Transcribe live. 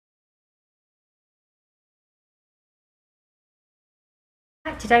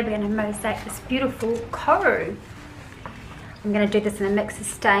Today we're going to mosaic this beautiful Koru. I'm going to do this in a mix of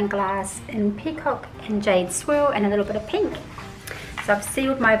stained glass in Peacock and Jade Swirl and a little bit of pink. So I've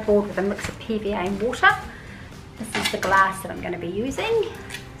sealed my board with a mix of PVA and water. This is the glass that I'm going to be using.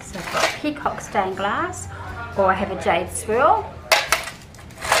 So I've got Peacock stained glass, or I have a Jade Swirl.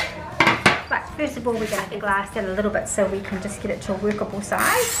 But first of all, we're going to get the glass down a little bit so we can just get it to a workable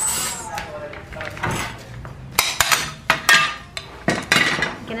size.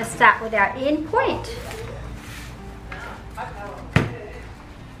 We're going to start with our end point.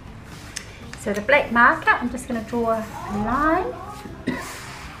 So the black marker, I'm just going to draw a line.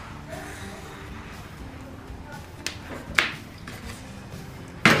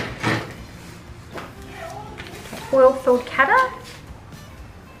 Okay, oil filled cutter.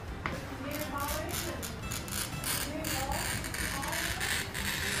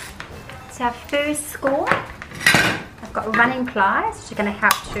 It's our first score. I've got running plies, which are going to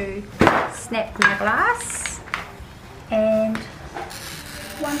help to snap my glass, and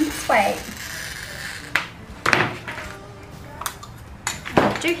one this way.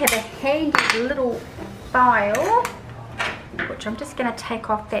 I do have a handy little file, which I'm just going to take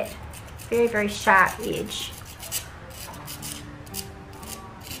off that very, very sharp edge.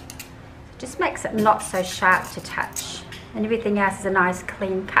 It just makes it not so sharp to touch, and everything else is a nice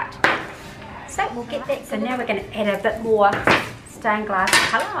clean cut. So we'll get that. So now we're going to add a bit more stained glass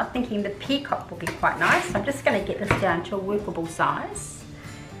colour. I'm thinking the Peacock will be quite nice. So I'm just going to get this down to a workable size.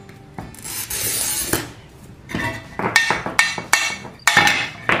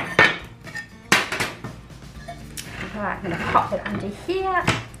 Alright, I'm going to pop it under here.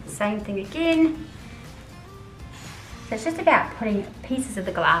 Same thing again. So it's just about putting pieces of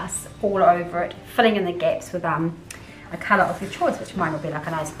the glass all over it, filling in the gaps with a colour of your choice, which mine will be like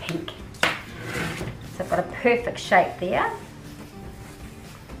a nice pink. So I've got a perfect shape there.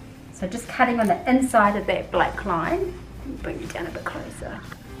 So just cutting on the inside of that black line. Bring it down a bit closer.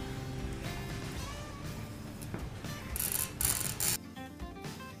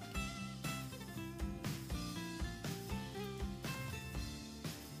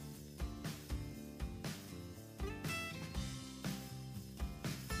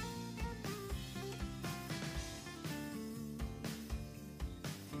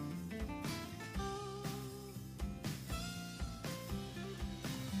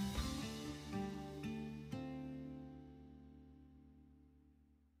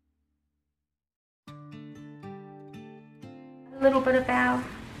 A little bit of our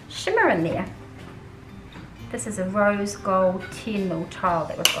shimmer in there. This is a rose gold 10mm tile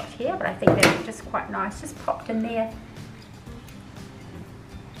that we've got here, but I think that's just quite nice, just popped in there.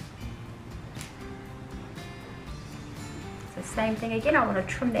 So same thing again, I want to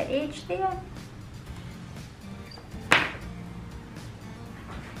trim that edge there.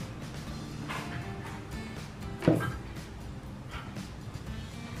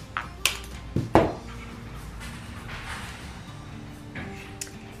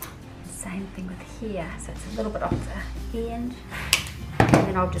 Same thing with here, so it's a little bit off the end, and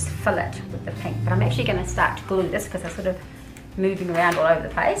then I'll just fill it with the pink. But I'm actually going to start to glue this because I'm sort of moving around all over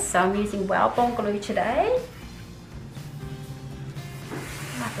the place, so I'm using Wellbond glue today.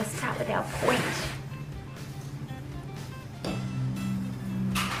 Right, let's start with our point.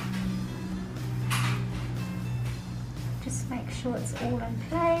 Just make sure it's all in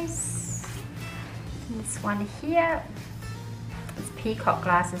place. And this one here. This Peacock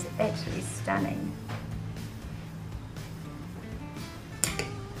glass is absolutely stunning.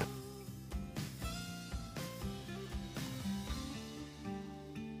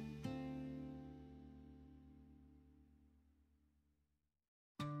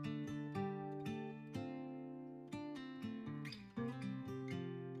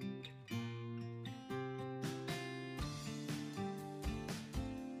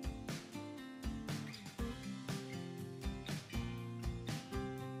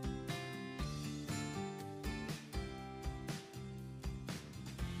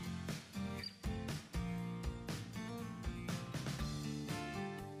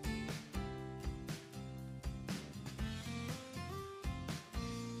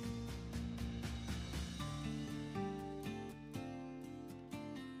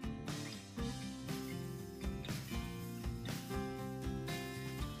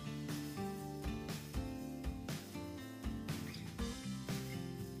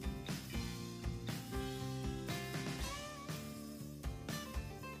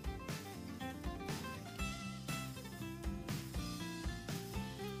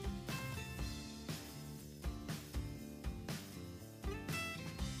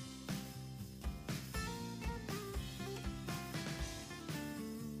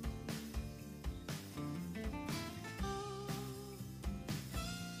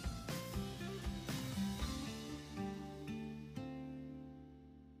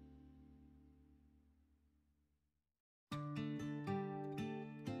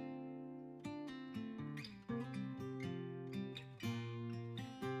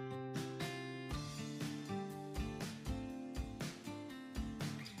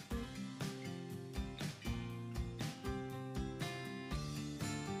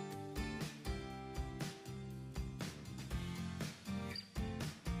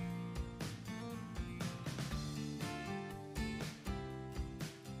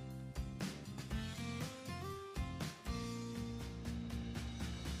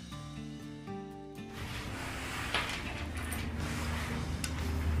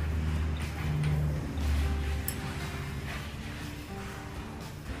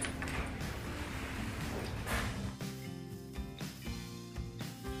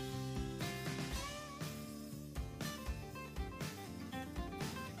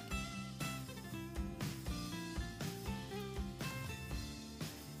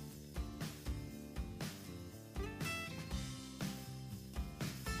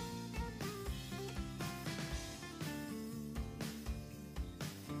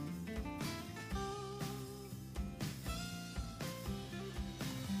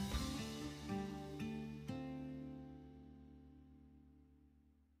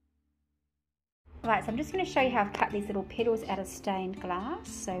 Right, so I'm just going to show you how I've cut these little petals out of stained glass.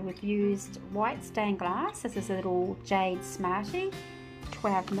 So we've used white stained glass. This is a little Jade Smarty,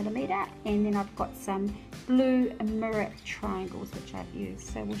 12mm, and then I've got some blue mirror triangles which I've used.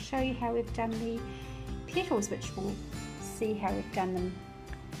 So we'll show you how we've done the petals, which we'll see how we've done them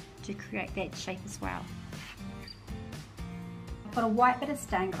to create that shape as well. I've got a white bit of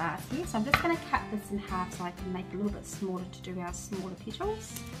stained glass here, so I'm just going to cut this in half so I can make it a little bit smaller to do our smaller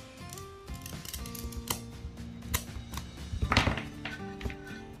petals.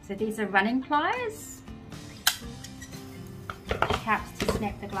 So these are running pliers, which helps to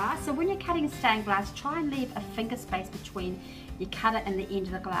snap the glass. So when you're cutting stained glass, try and leave a finger space between your cutter and the end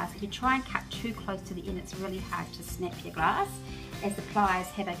of the glass. If you try and cut too close to the end, it's really hard to snap your glass, as the pliers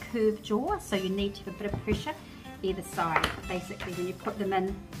have a curved jaw, so you need to have a bit of pressure either side, basically, when you put them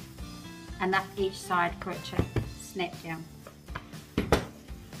in, enough each side for it to snap down.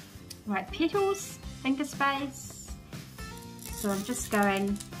 Right, petals, finger space. So I'm just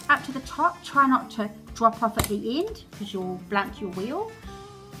going up to the top. Try not to drop off at the end because you'll blunt your wheel.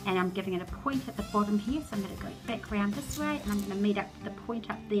 And I'm giving it a point at the bottom here, so I'm going to go back around this way and I'm going to meet up the point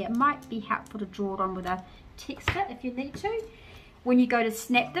up there. It might be helpful to draw it on with a texture if you need to. When you go to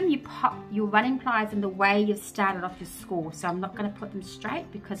snap them, you pop your running pliers in the way you've started off your score. So I'm not going to put them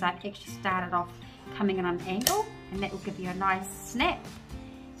straight because I've actually started off coming in on an angle, and that will give you a nice snap,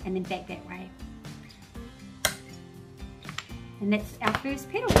 and then back that way. And that's our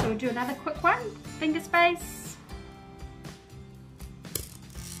first petal. So we'll do another quick one, finger space.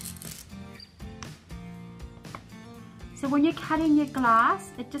 So when you're cutting your glass,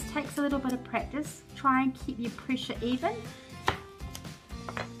 it just takes a little bit of practice. Try and keep your pressure even.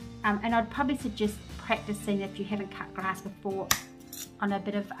 And I'd probably suggest practicing, if you haven't cut glass before, on a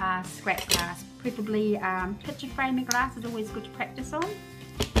bit of scrap glass. Preferably picture framing glass is always good to practice on.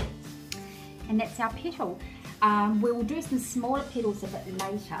 And that's our petal. We will do some smaller petals a bit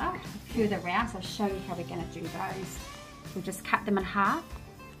later, further around, so I'll show you how we're going to do those. We'll just cut them in half,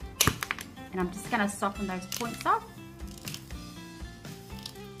 and I'm just going to soften those points off.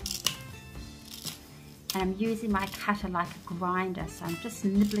 And I'm using my cutter like a grinder, so I'm just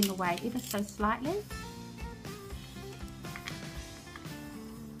nibbling away ever so slightly.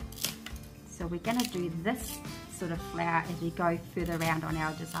 So we're going to do this sort of flower as we go further around on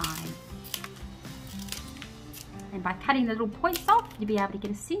our design. And by cutting the little points off, you'll be able to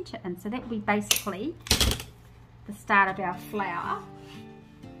get a centre in. So that will be basically the start of our flower,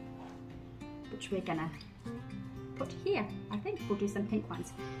 which we're going to put here. I think we'll do some pink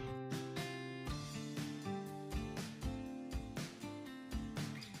ones.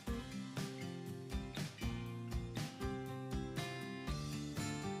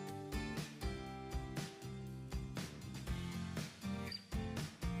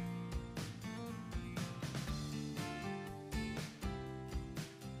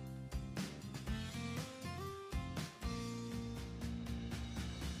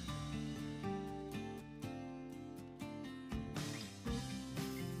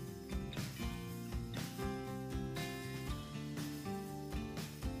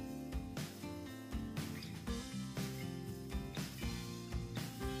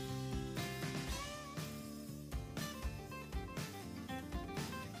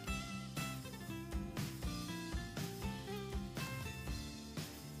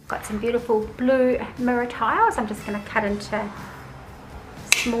 Got some beautiful blue mirror tiles. I'm just going to cut into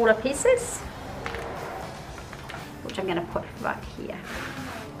smaller pieces, which I'm going to put right here.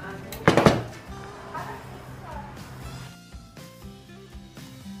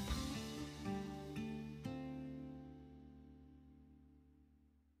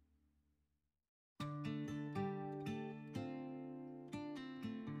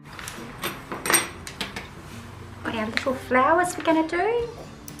 Got our little flowers we're going to do.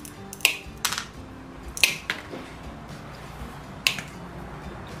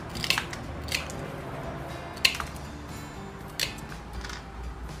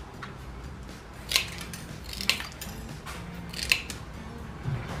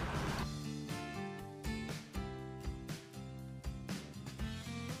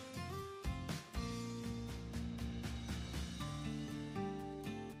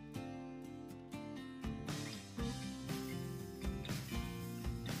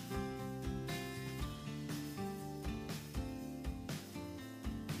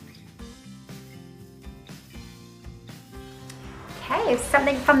 Okay,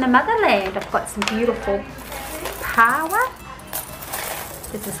 something from the motherland. I've got some beautiful Paua.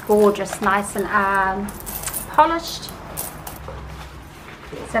 This is gorgeous, nice and polished.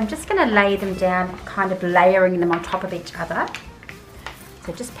 So I'm just going to lay them down, kind of layering them on top of each other.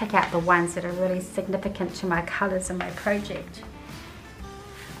 So just pick out the ones that are really significant to my colours in my project.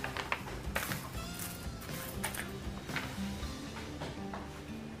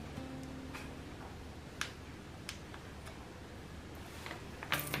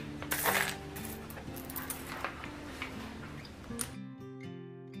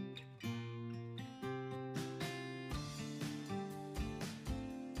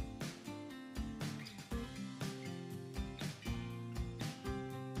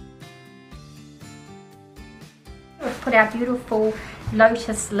 We've put our beautiful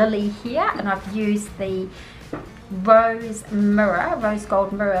lotus lily here, and I've used the rose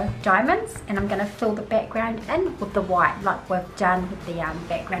gold mirror diamonds, and I'm going to fill the background in with the white like we've done with the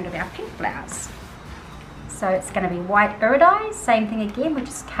background of our pink flowers. So it's going to be white iridized, same thing again, we're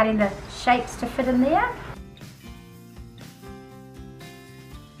just cutting the shapes to fit in there.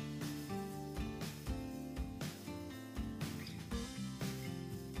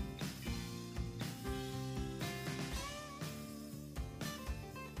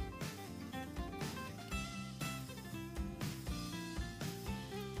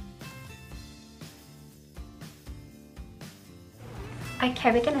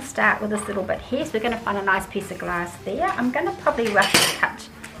 Okay, we're going to start with this little bit here, so we're going to find a nice piece of glass there. I'm going to probably roughly cut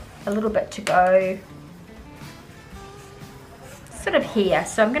a little bit to go sort of here.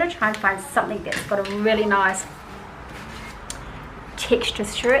 So I'm going to try and find something that's got a really nice texture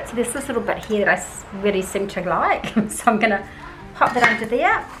through it. So there's this little bit here that I really seem to like. So I'm going to pop that under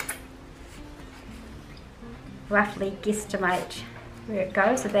there. Roughly guesstimate where it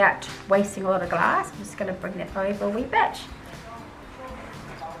goes without wasting a lot of glass. I'm just going to bring that over a wee bit.